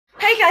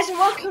guys, and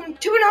welcome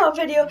to another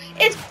video.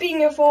 It's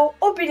Beanie4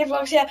 or Beanie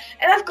Vlogs here,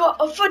 and I've got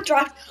a foot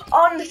draft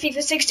on the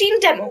FIFA 16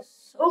 demo.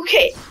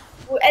 Okay,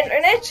 we're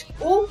entering it.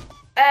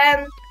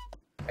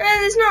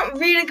 There's not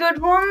really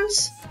good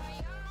ones,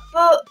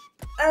 but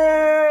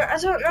I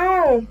don't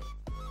know.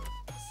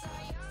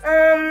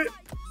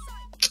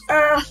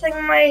 I think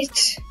I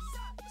might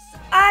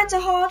add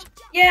a hard.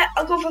 Yeah,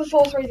 I'll go for the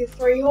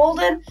 4-3-3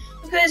 holding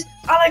because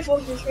I like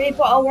 4-3-3,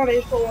 but I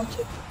wanted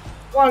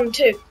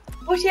 4-1-2.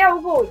 But yeah,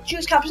 we'll go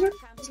choose captain.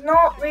 It's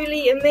not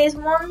really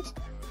amazing ones,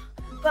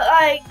 but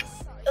like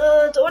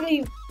the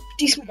only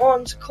decent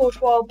ones: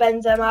 Courtois,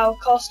 Benzema,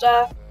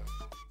 Costa.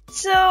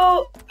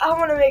 So I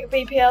want to make a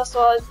BPL,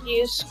 so I'll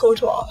use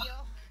Courtois.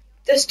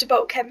 Just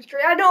about chemistry.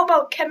 I know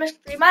about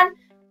chemistry, man.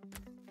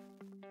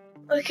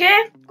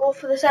 Okay, go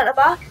for the centre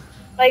back.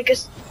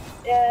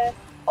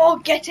 Or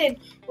get in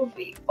would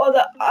be, or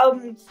the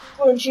I'm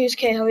going to choose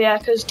Cahill, yeah,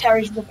 because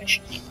Terry's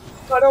rubbish.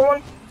 So I don't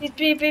want these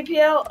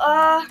BPL.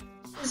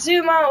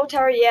 Zuma or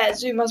Terry, yeah,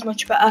 Zuma's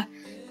much better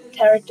than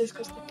Terry just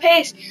because of the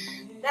pace.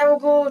 Then we'll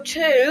go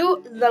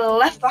to the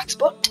left back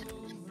spot,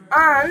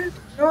 and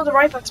no, the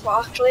right back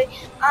spot actually.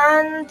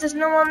 And there's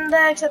no one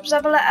there except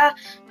Zabaleta,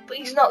 but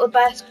he's not the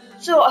best.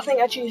 So I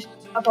think I choose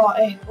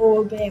Abate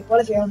or Babe,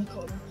 whatever you want to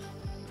call him.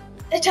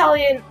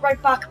 Italian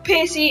right back,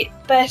 pacey,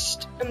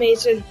 best,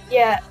 amazing,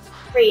 yeah,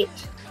 great.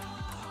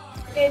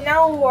 Okay,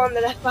 now we're on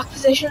the left back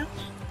position,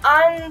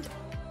 and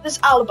there's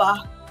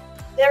Alaba.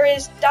 There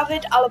is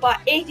David Alaba,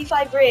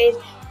 85 grade,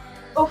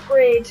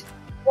 upgrade.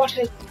 What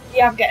is,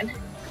 yeah, I'm getting.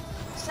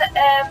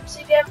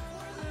 CDM,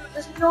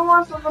 there's no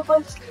one from the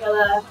Bundesliga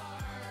there.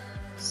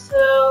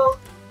 So,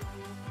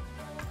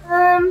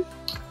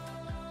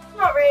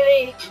 not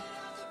really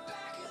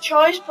a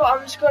choice, but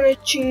I'm just going to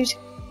choose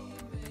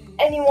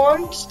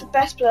anyone, just the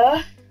best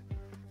player.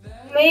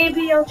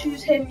 Maybe I'll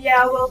choose him,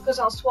 yeah I will, because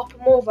I'll swap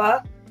him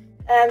over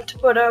to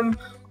put him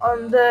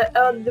on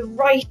the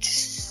right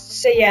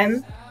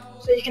CM.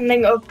 So you can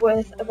link up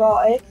with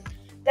Abate.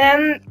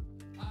 Then,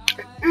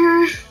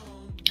 I'm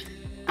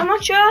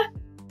not sure.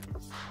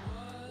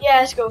 Yeah,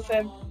 let's go for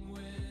him.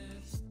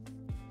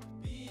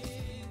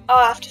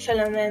 I'll have to fill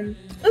him in.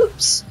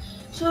 Oops.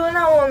 So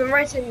now on the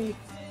right hand,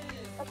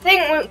 I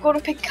think we're going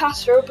to pick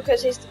Castro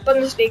because he's the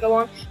Bundesliga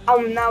one.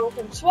 And now we're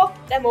going to swap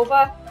them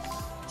over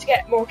to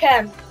get more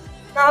chem.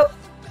 Now,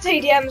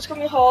 TDM is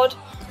going to be hard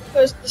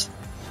because there's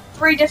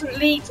 3 different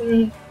leagues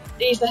in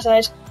these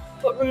side.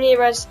 But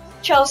Ramirez,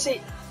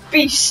 Chelsea,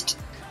 beast.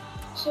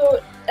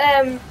 So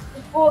the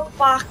 4 at the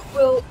back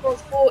will, or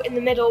 4 in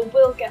the middle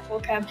will get full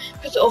chem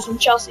because they're all from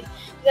Chelsea.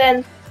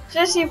 Then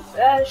Sergi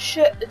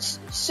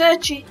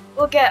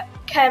will get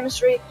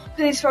chemistry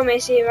because he's from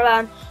AC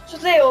Milan. So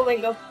they all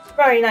link up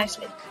very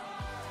nicely.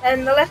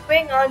 And the left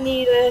wing, I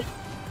need a.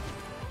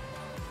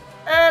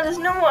 There's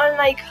no one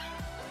like.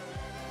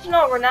 There's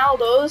not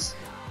Ronaldo's,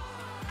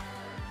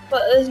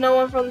 but there's no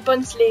one from the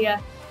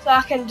Bundesliga, so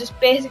I can just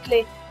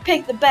basically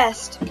pick the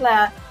best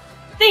player.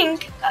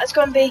 Think that it's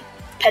going to be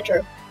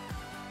Pedro.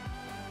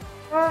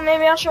 Well,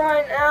 maybe I'll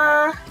try.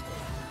 Yeah,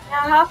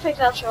 I have picked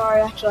El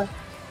Shaarawy actually.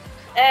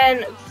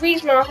 And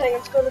Griezmann, I think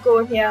it's going to go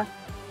in here.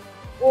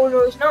 Oh no,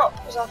 it's not,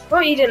 because I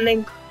forgot he didn't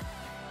link.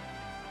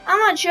 I'm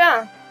not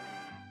sure.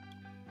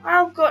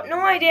 I've got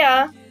no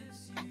idea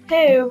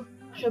who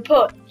I should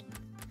put.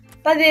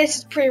 But this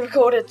is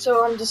pre-recorded,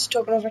 so I'm just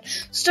talking over it.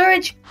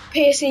 Storage,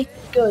 pacey,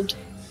 good.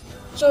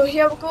 So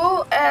here we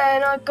go,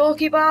 and our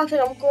goalkeeper, I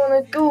think I'm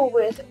going to go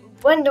with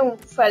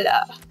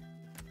Wendelfeller.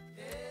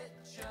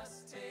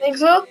 Think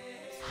so?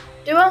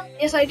 Do I?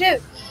 Yes, I do.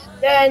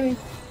 Then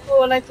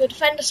for like the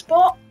defender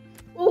spot,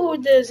 oh,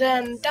 there's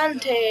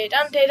Dante,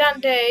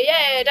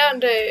 yeah,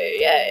 Dante,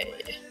 yeah.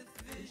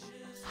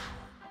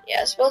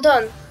 Yes, well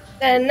done.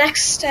 Then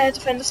next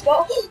defender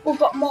spot, we've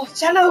got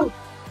Marcelo.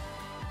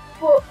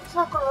 But it's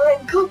not going to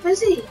link up,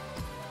 is he?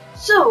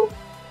 So,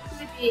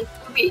 maybe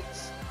who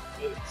beats?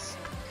 No,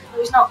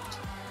 he's not.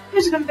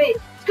 Who's it going to be?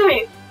 It's going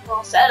to be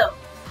Marcelo.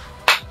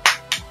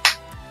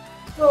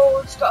 So,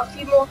 we've just got a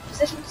few more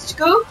positions to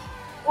go.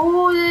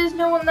 Oh, there's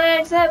no one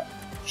there except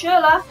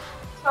Schürrle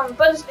from the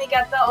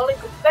Bundesliga. That'll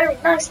link up very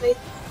nicely.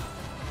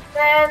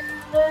 Then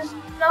there's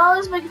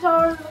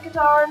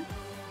Mkhitaryan.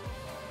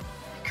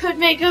 Could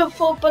make a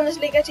full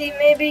Bundesliga team,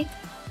 maybe.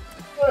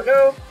 Don't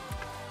know.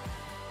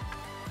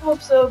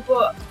 Hope so,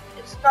 but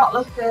it's not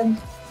looking.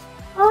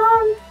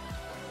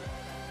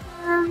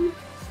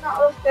 It's not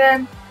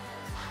looking.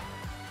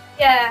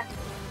 Yeah.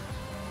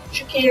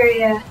 Shaqiri,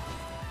 yeah.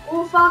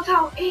 Oh,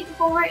 Falcao,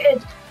 84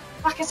 rated.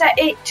 Like I said,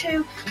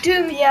 82.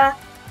 Doumbia,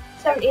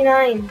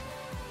 79.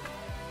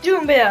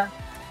 Doumbia,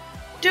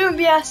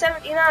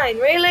 79.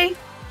 Really?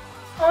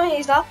 Oh,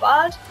 he's that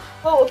bad.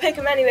 But we'll pick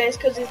him anyways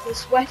because he's the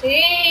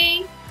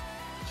sweaty.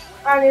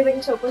 And he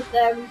links up with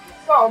them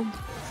from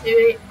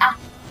Serie A.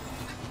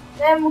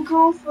 Then we'll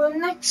go for the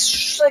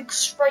next like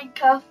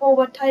striker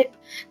forward type.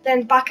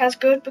 Then back as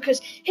good because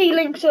he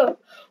links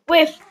up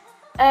with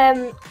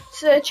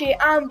Sergi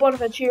and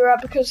Bonaventura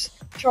because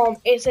from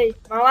AC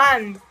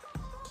Milan.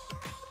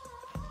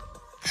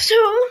 So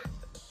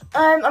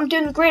I'm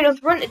doing the Green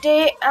Earth run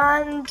today,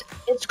 and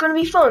it's going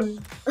to be fun.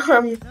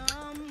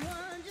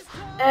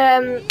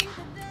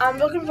 I'm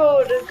looking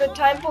forward to a good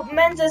time, but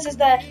Menzies is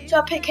there, so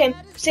I'll pick him.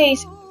 See,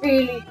 he's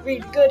really,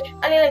 really good,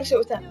 and he links it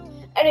with them.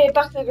 Anyway,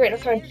 back to the Green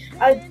Earth run.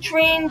 I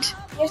trained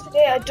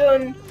yesterday. I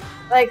done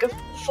like a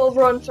full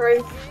run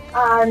through,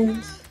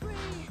 and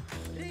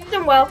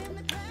done well.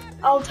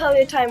 I'll tell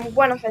you the time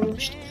when I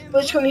finished,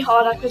 but it's going to be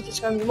harder because there's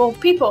going to be more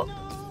people.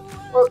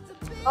 Well,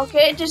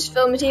 okay, just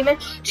film a team in.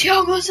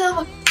 Thiago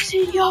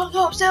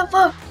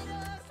Silva!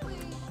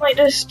 Might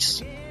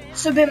just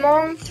sub him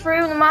on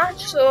through the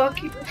match, so I'll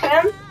keep with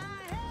him.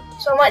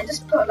 So I might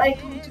just put like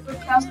him to good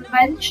class on the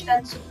bench,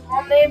 then sub him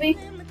on maybe.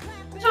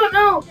 I don't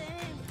know.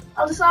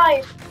 I'll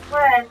decide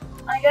when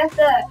I get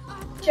there.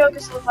 Thiago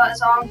Silva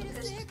is on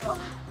because he's got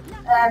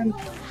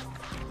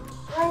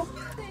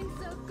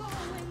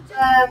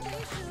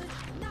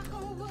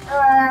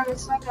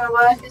it's not gonna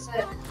work, is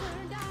it?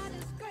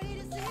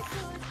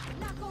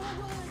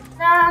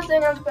 Nah, I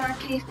think I'm gonna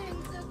keep.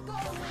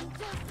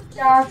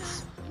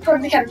 That's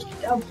probably chemistry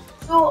down.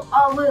 So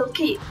I will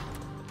keep.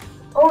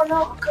 Oh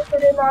no, I could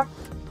put him on.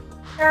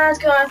 Nah, it's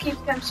gonna keep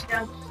the chemistry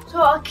down.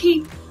 So I'll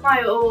keep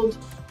my old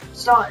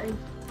starting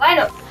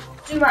lineup.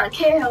 Zuma and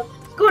Cahill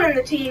going in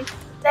the team.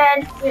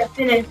 Then we are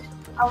finished.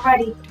 I'm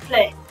ready to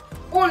play.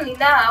 Only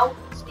now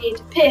we need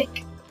to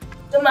pick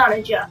the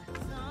manager.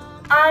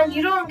 And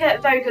you don't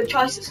get very good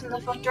choices in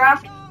the first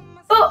draft.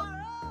 But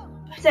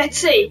let's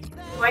see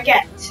who I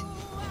get.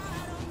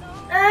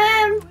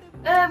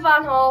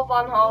 Van Hol.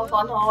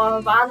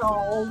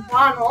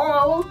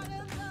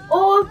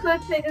 Or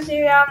could pick a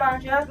Serie A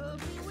manager.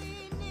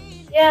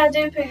 Yeah, I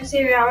do pick a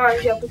Serie A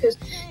manager because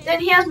then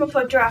he has my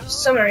first draft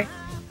summary.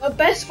 My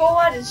best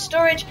forward is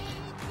Sturridge.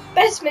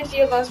 Best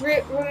midfielder is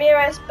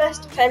Ramirez.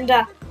 Best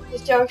defender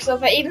is Thiago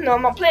Silva, even though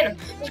I'm not playing him.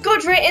 There's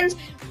good ratings.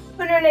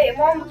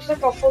 181 because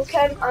I've got full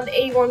chem and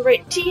 81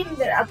 rated team,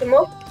 then add them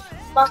up.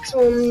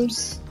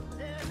 Maximum's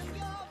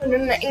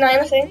 199,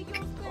 I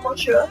think. I'm not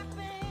sure.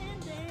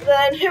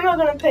 Then who am I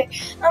gonna pick?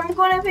 I'm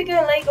gonna pick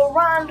like a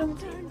random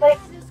team, like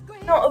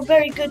not a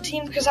very good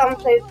team because I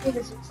haven't played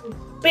FIFA 16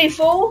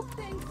 before.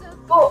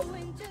 But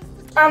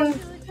I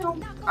think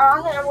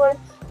I'm gonna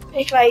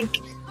pick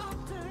like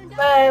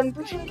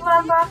Britain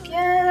back.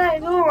 Yeah,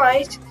 it's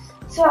alright.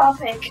 So I'll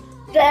pick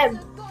them.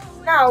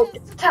 Now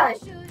it's time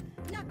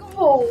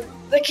for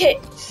the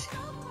kids.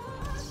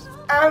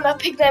 And I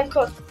picked them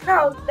because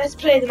now let's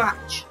play the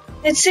match.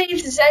 Let's see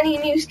if there's any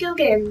new skill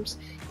games.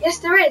 Yes,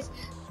 there is.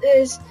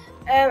 There's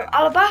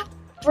Alaba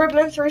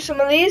dribbling through some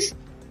of these.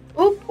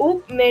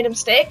 Oop, made a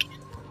mistake.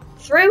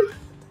 Through.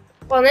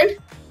 Well then.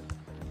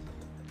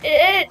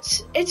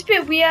 It's a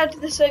bit weird,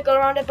 the circle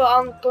around it, but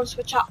I'm going to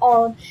switch that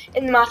on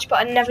in the match, but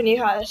I never knew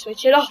how to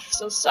switch it off,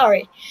 so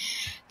sorry.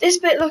 This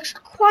bit looks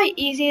quite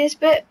easy, this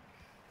bit.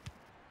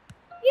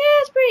 Yeah,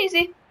 it's pretty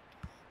easy.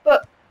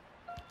 But,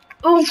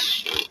 I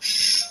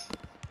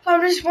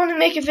just want to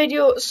make a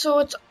video so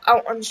it's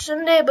out on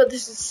Sunday, but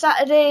this is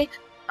Saturday,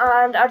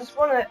 and I just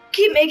want to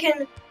keep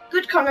making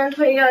good content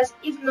for you guys,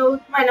 even though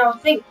you might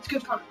not think it's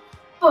good content.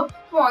 But,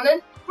 come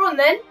on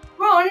then,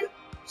 run,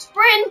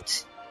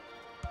 sprint!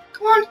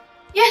 Come on,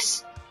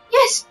 yes!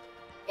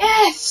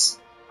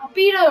 I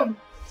beat him!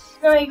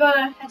 Now you got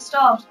a head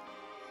start.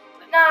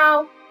 But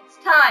now, it's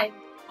time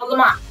for the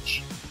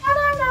match.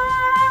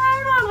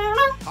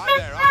 Hi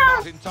there, I'm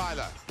Martin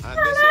Tyler, and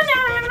this is the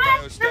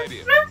Bernabeu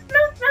Stadium.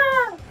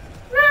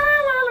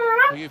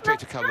 Well, you've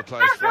picked a couple of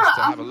players for us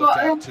to have a look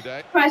at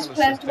today. Press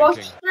players to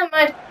watch. Never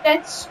mind,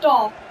 let's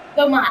start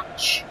the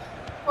match.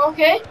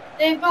 Okay,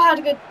 they've had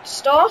a good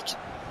start.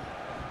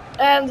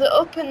 They're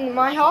up in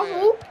my half.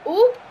 There.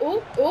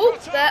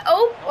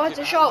 It's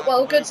a shot.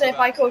 Well, good save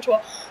by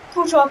Courtois.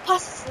 Courtois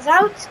passes it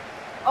out.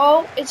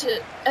 Oh, it's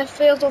a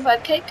failed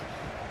overhead kick.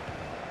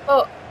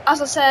 But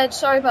as I said,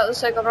 sorry about the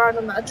second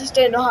round. I just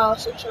didn't know how to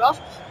switch it off.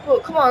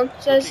 But come on,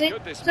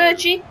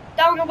 Sergi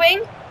down the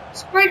wing,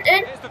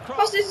 sprinting,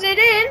 crosses it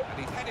in.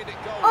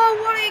 Oh,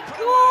 what a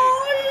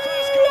goal!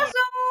 Let's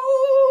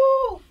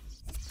go!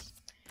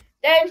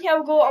 Then here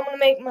we go. I'm gonna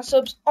make my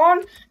subs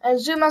on, and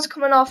Zuma's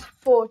coming off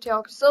for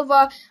Thiago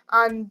Silva,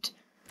 and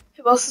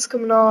who else is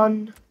coming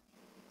on?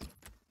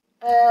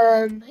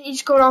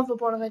 He's coming on for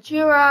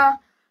Bonaventura,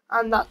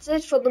 and that's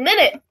it for the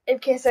minute in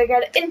case I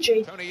get an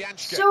injury.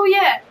 So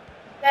yeah,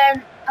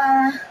 then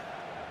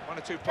one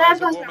or two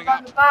players are warming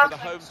up for the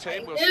home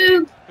team. We'll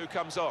see who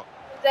comes on.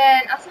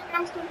 Then I think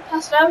I'm just gonna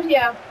pass it out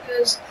here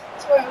because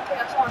it's going to put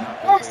us on.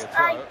 Yes,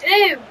 I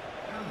do.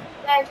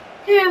 Then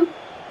who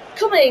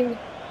coming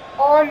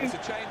on? There's a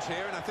change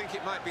here, and I think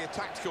it might be a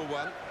tactical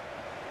one.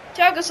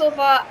 Thiago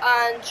Silva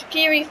and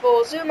Shaqiri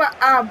for Zuma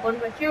and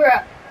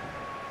Bonaventura.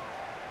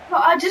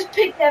 But I just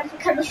picked them for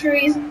chemistry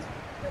reasons,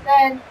 but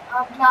then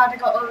I'm glad I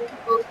got other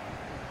people.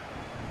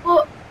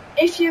 But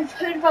if you've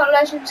heard about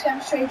Legends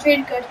chemistry, it's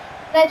really good.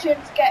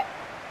 Legends get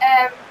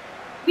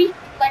weak,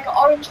 like an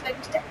orange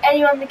links to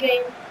anyone in the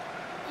game,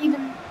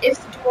 even if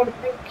they don't want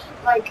to link,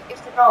 like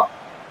if they're not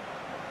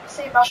the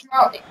same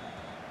nationality.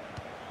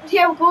 But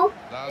here we go.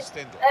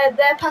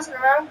 They're passing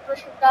around,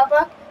 Bush and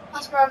Galback.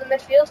 passing around the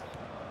midfield.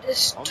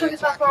 Just took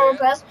it back on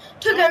press,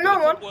 took it no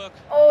one.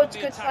 Oh, it's a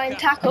good flying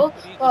tackle,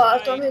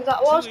 but I don't think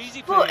that was.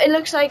 But it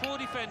looks like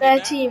their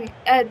team,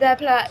 their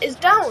player is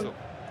down.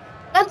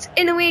 That's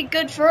in a way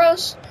good for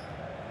us,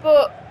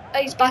 but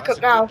he's back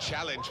up now.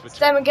 It's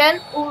them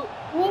again. Ooh,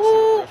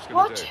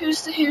 what?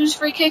 Whose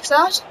free kick's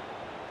that?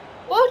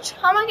 What?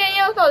 How am I getting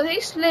yellow cards? He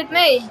slid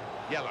me.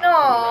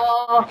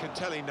 No. You can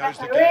tell he knows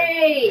the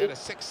game. He had a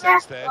sixth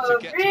sense there to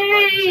get to the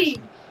right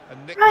position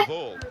and nick the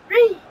ball.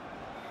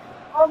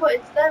 Oh, but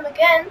it's them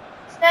again.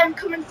 It's them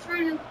coming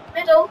through the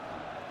middle.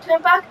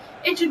 Turn back.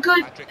 It's a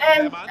good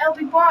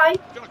LBY.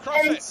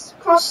 And it's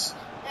cross.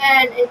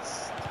 And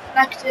it's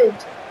deflected.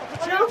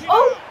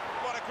 Oh!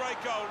 What a great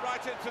goal.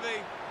 Right into the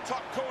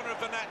top corner of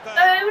the net there.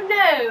 Oh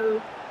no.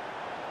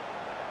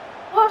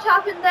 What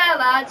happened there,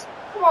 lads?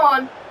 Come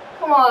on.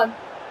 Come on.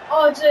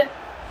 Oh, is it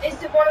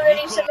one of the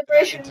new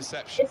celebrations?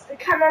 It's the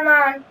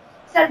cameraman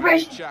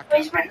celebration. Where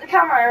you sprint the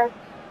camera.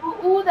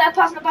 Oh, they're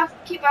passing it back to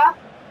the keeper.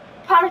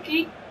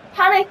 Panicky.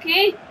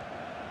 Panicky!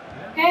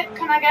 Okay,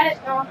 can I get it?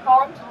 No, I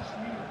can't.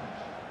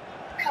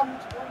 I'm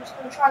just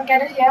going to try and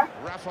get it here.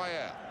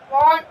 Raphael.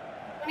 Come on.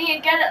 We need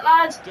to get it,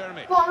 lads.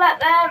 Dermot. Don't let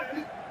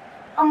them.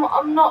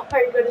 I'm not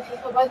very good at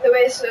FIFA, by the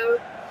way, so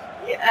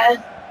yeah.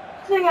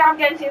 I think I'm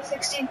getting to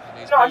 16.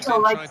 Not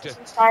until like this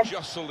time.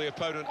 Jostle the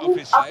opponent Ooh, off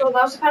his I thought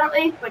that was a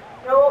penalty, but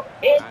no,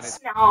 it's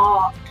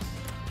not.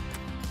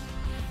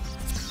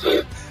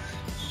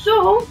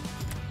 So,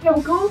 here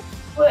we go.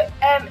 We're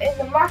in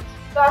the match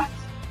that.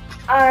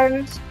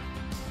 And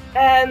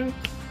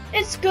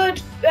it's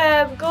good.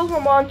 Goals were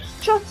one.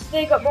 Shots,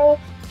 they got more.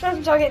 Shots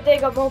on target, they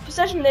got more.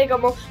 Possession, they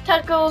got more.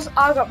 Tackles,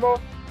 I got more.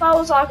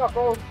 Fouls, I got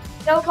more.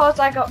 Yellow cards,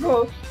 I got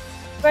more.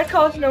 Red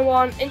cards, no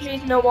one.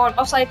 Injuries, no one.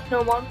 Offside,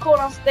 no one.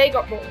 Corners, they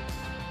got more.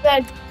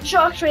 Then the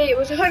shot accuracy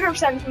was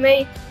 100% for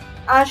me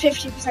and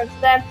 50%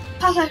 for them.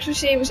 Pass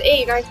accuracy was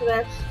 89 for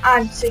them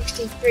and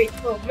 63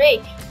 for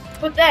me.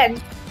 But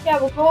then, yeah,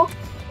 we're going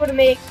to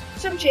make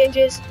some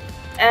changes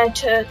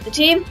to the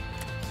team.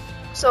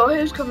 So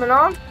who's coming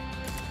on?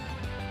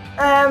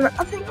 I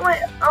think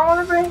I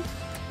want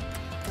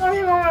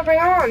to bring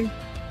on.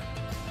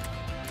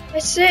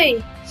 Let's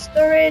see.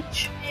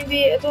 Storage,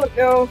 maybe, I don't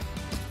know.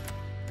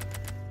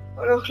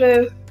 Got no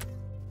clue.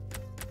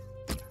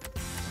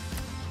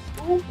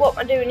 Ooh, what am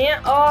I doing here?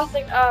 Oh, I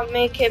think I'll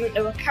make him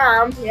into a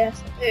cam.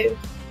 Yes, I do.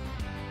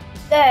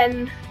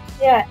 Then,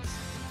 yes.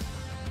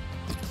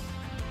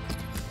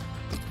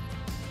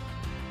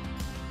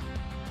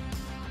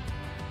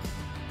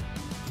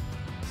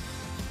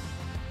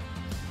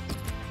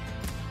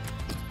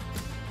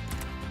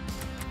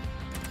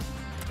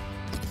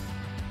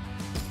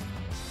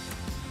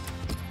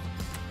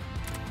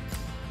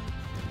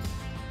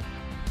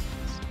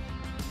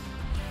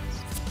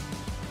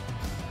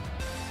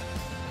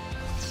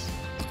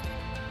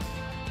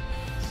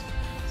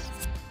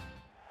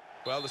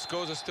 Well, the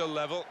scores are still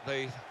level.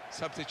 The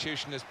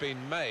substitution has been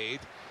made,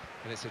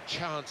 and it's a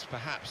chance,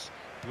 perhaps,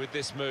 with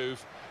this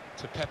move,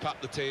 to pep up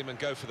the team and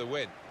go for the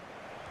win.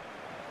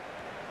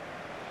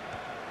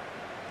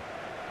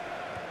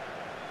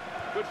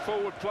 Good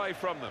forward play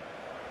from them.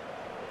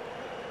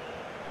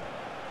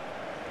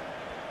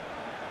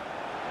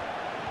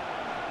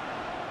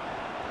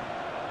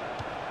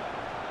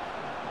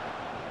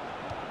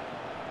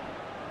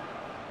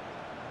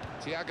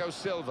 Thiago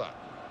Silva.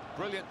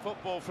 Brilliant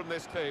football from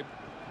this team.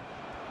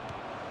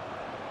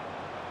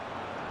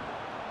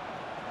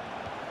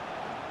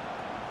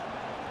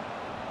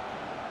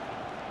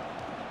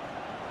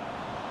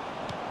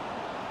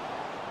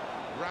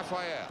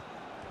 Raphael.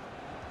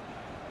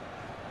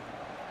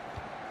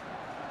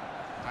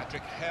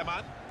 Patrick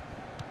Herrmann.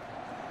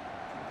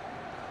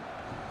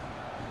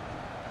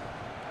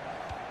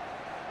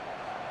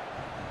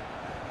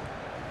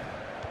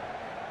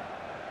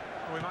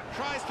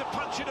 Tries to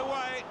punch it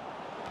away.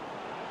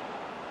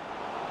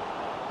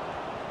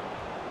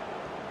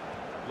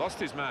 Lost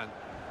his man.